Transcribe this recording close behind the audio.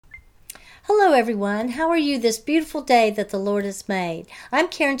Hello, everyone. How are you this beautiful day that the Lord has made? I'm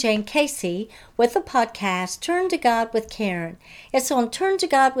Karen Jane Casey with the podcast Turn to God with Karen. It's on Turn to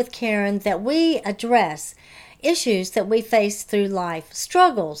God with Karen that we address issues that we face through life,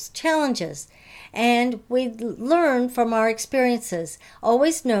 struggles, challenges, and we learn from our experiences,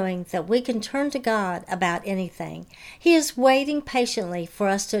 always knowing that we can turn to God about anything. He is waiting patiently for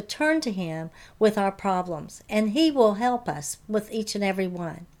us to turn to Him with our problems, and He will help us with each and every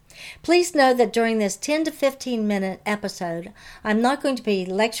one. Please know that during this 10 to 15 minute episode, I'm not going to be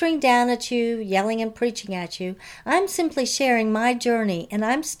lecturing down at you, yelling and preaching at you. I'm simply sharing my journey, and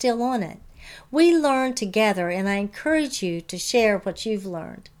I'm still on it. We learn together, and I encourage you to share what you've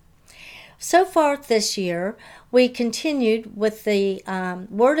learned. So far this year, we continued with the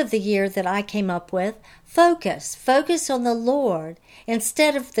word of the year that I came up with, focus. Focus on the Lord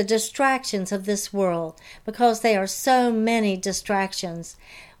instead of the distractions of this world, because there are so many distractions.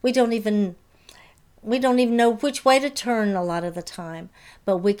 We don't even know which way to turn a lot of the time,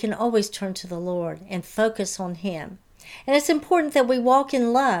 but we can always turn to the Lord and focus on Him. And it's important that we walk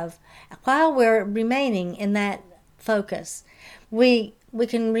in love while we're remaining in that focus. We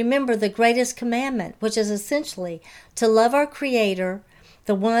can remember the greatest commandment, which is essentially to love our Creator,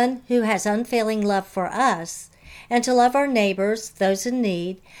 the one who has unfailing love for us, and to love our neighbors, those in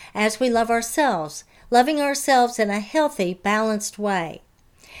need, as we love ourselves, loving ourselves in a healthy, balanced way.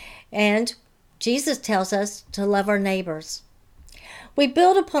 And Jesus tells us to love our neighbors. We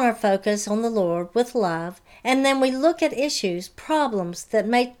build upon our focus on the Lord with love, and then we look at issues, problems that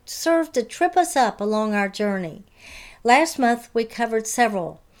may serve to trip us up along our journey. Last month we covered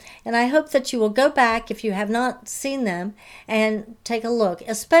several, and I hope that you will go back if you have not seen them and take a look,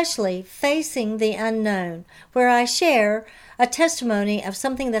 especially Facing the Unknown, where I share a testimony of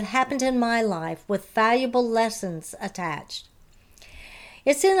something that happened in my life with valuable lessons attached.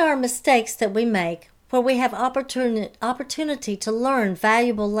 It's in our mistakes that we make where we have opportunity to learn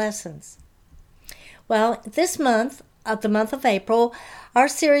valuable lessons. Well, this month, the month of April, our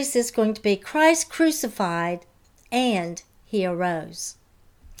series is going to be Christ Crucified and He Arose.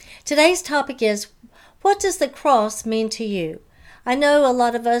 Today's topic is, what does the cross mean to you? I know a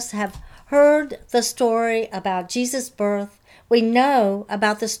lot of us have heard the story about Jesus' birth. We know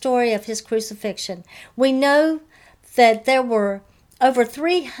about the story of His crucifixion. We know that there were over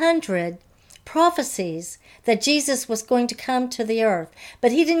 300 prophecies that Jesus was going to come to the earth.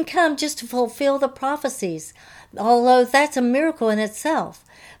 But He didn't come just to fulfill the prophecies, although that's a miracle in itself.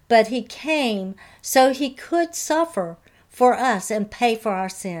 But He came so He could suffer for us and pay for our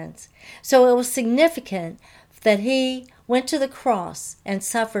sins. So it was significant that He went to the cross and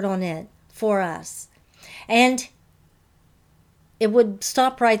suffered on it for us. And it would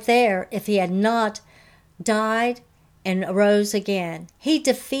stop right there if He had not died and arose again. He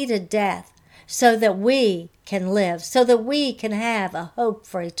defeated death so that we can live, so that we can have a hope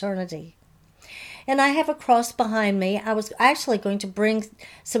for eternity. And I have a cross behind me. I was actually going to bring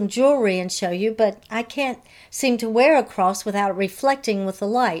some jewelry and show you, but I can't seem to wear a cross without reflecting with the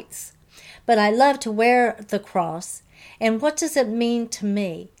lights. But I love to wear the cross. And what does it mean to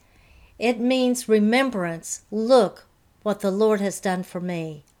me? It means remembrance. Look what the Lord has done for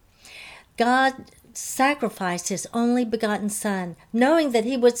me. God sacrificed His only begotten Son, knowing that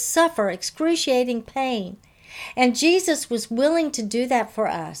He would suffer excruciating pain. And Jesus was willing to do that for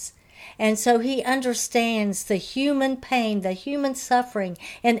us. And so He understands the human pain, the human suffering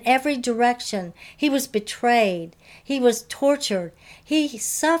in every direction. He was betrayed. He was tortured. He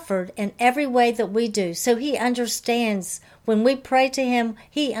suffered in every way that we do. So He understands. When we pray to Him,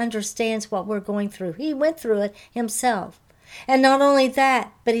 He understands what we're going through. He went through it Himself. And not only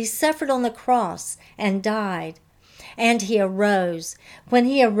that, but He suffered on the cross and died. And He arose. When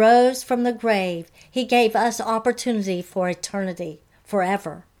He arose from the grave, He gave us opportunity for eternity,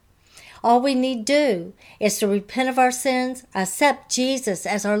 forever. All we need do is to repent of our sins, accept Jesus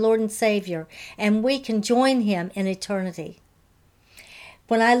as our Lord and Savior, and we can join Him in eternity.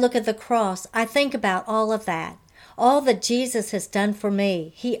 When I look at the cross, I think about all of that. All that Jesus has done for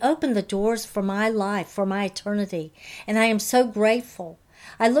me. He opened the doors for my life, for my eternity, and I am so grateful.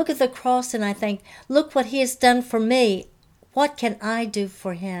 I look at the cross and I think, look what He has done for me. What can I do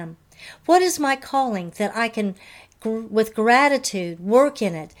for Him? What is my calling that I can, with gratitude, work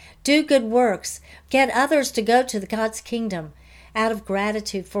in it, do good works, get others to go to God's kingdom out of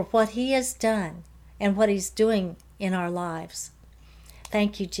gratitude for what He has done and what He's doing in our lives.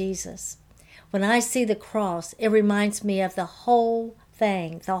 Thank you, Jesus. When I see the cross, it reminds me of the whole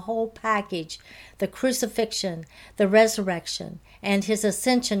thing, the whole package, the crucifixion, the resurrection, and His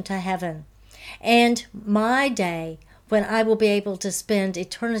ascension to heaven. And my day when I will be able to spend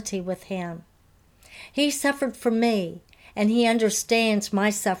eternity with him. He suffered for me, and he understands my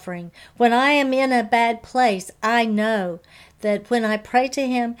suffering. When I am in a bad place, I know that when I pray to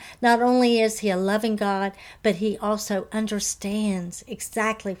him, not only is he a loving God, but he also understands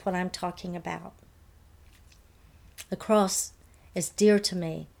exactly what I'm talking about. The cross is dear to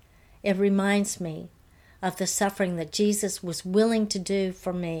me. It reminds me of the suffering that Jesus was willing to do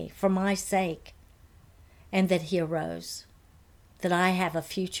for me, for my sake, and that he arose, that I have a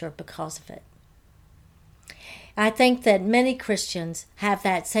future because of it. I think that many Christians have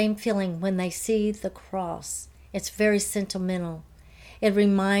that same feeling when they see the cross. It's very sentimental. It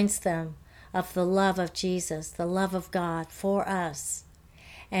reminds them of the love of Jesus, the love of God for us.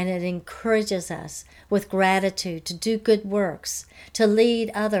 And it encourages us with gratitude to do good works, to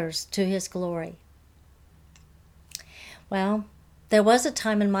lead others to his glory. Well, there was a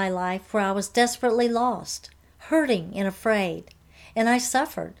time in my life where I was desperately lost, hurting and afraid, and I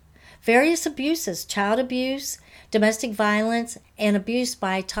suffered various abuses, child abuse, domestic violence, and abuse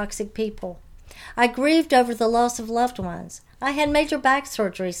by toxic people. I grieved over the loss of loved ones. I had major back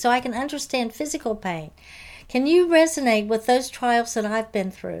surgery, so I can understand physical pain. Can you resonate with those trials that I've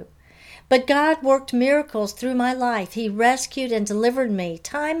been through? But God worked miracles through my life. He rescued and delivered me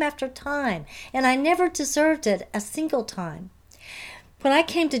time after time, and I never deserved it a single time. When I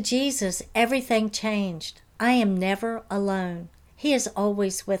came to Jesus, everything changed. I am never alone. He is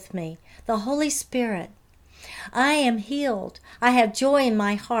always with me, the Holy Spirit. I am healed. I have joy in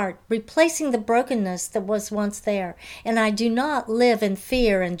my heart, replacing the brokenness that was once there, and I do not live in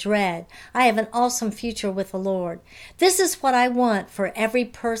fear and dread. I have an awesome future with the Lord. This is what I want for every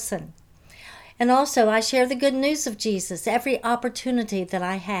person. And also, I share the good news of Jesus every opportunity that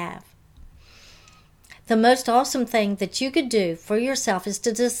I have. The most awesome thing that you could do for yourself is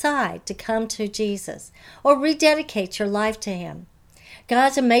to decide to come to Jesus or rededicate your life to him.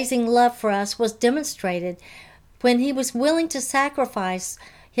 God's amazing love for us was demonstrated when he was willing to sacrifice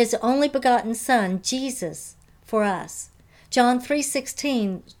his only begotten Son, Jesus, for us. John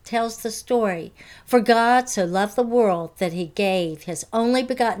 3:16 tells the story, "For God so loved the world that he gave his only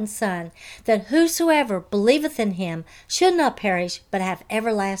begotten Son, that whosoever believeth in him should not perish but have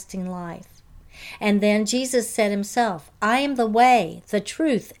everlasting life." And then Jesus said himself, "I am the way, the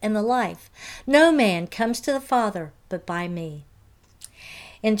truth, and the life. No man comes to the Father but by me."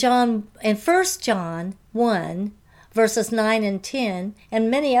 In 1 John 1, verses 9 and 10, and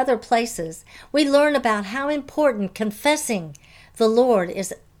many other places, we learn about how important confessing the Lord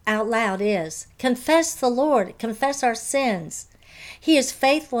is out loud is. Confess the Lord, confess our sins. He is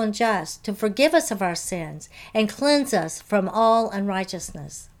faithful and just to forgive us of our sins and cleanse us from all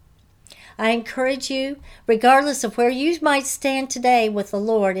unrighteousness. I encourage you, regardless of where you might stand today with the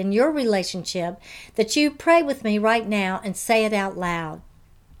Lord in your relationship, that you pray with me right now and say it out loud.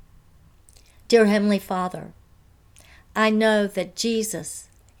 Dear Heavenly Father, I know that Jesus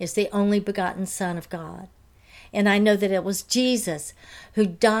is the only begotten Son of God. And I know that it was Jesus who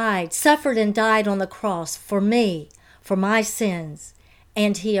died, suffered and died on the cross for me, for my sins,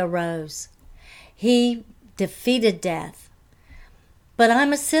 and he arose. He defeated death. But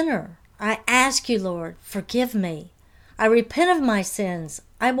I'm a sinner. I ask you, Lord, forgive me. I repent of my sins.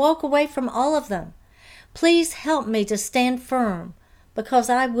 I walk away from all of them. Please help me to stand firm, because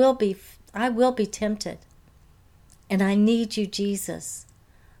I will be tempted. And I need you, Jesus.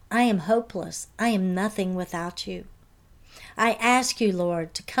 I am hopeless. I am nothing without you. I ask you,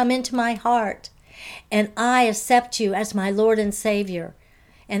 Lord, to come into my heart, and I accept you as my Lord and Savior,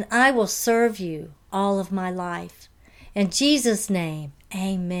 and I will serve you all of my life. In Jesus' name,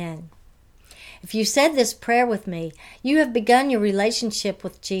 amen. If you said this prayer with me, you have begun your relationship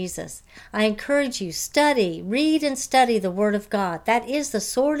with Jesus. I encourage you, read and study the Word of God. That is the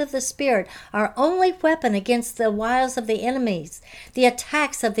sword of the Spirit, our only weapon against the wiles of the enemies, the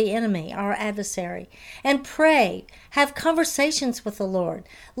attacks of the enemy, our adversary. And pray, have conversations with the Lord.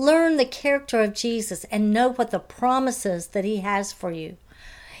 Learn the character of Jesus and know what the promises that he has for you.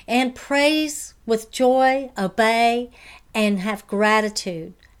 And praise with joy, obey, and have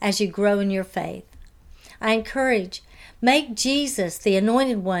gratitude as you grow in your faith. I encourage, make Jesus, the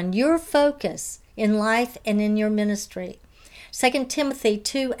Anointed One, your focus in life and in your ministry. 2 Timothy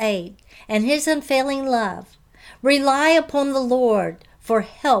 2:8, and his unfailing love. Rely upon the Lord for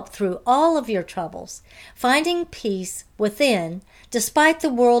help through all of your troubles, finding peace within despite the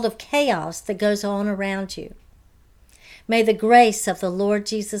world of chaos that goes on around you. May the grace of the Lord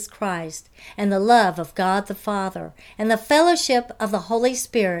Jesus Christ and the love of God the Father and the fellowship of the Holy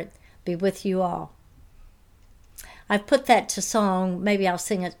Spirit be with you all. I've put that to song. Maybe I'll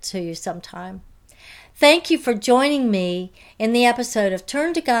sing it to you sometime. Thank you for joining me in the episode of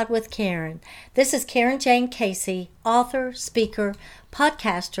Turn to God with Karen. This is Karen Jane Casey, author, speaker,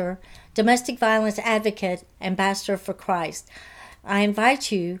 podcaster, domestic violence advocate, ambassador for Christ. I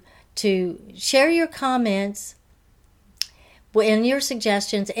invite you to share your comments and your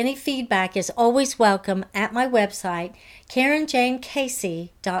suggestions. Any feedback is always welcome at my website,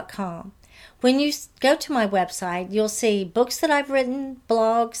 KarenJaneCasey.com. When you go to my website, you'll see books that I've written,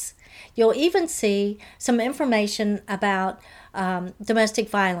 blogs. You'll even see some information about domestic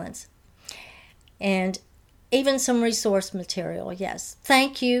violence and even some resource material. Yes.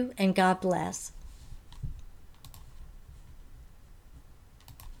 Thank you, and God bless.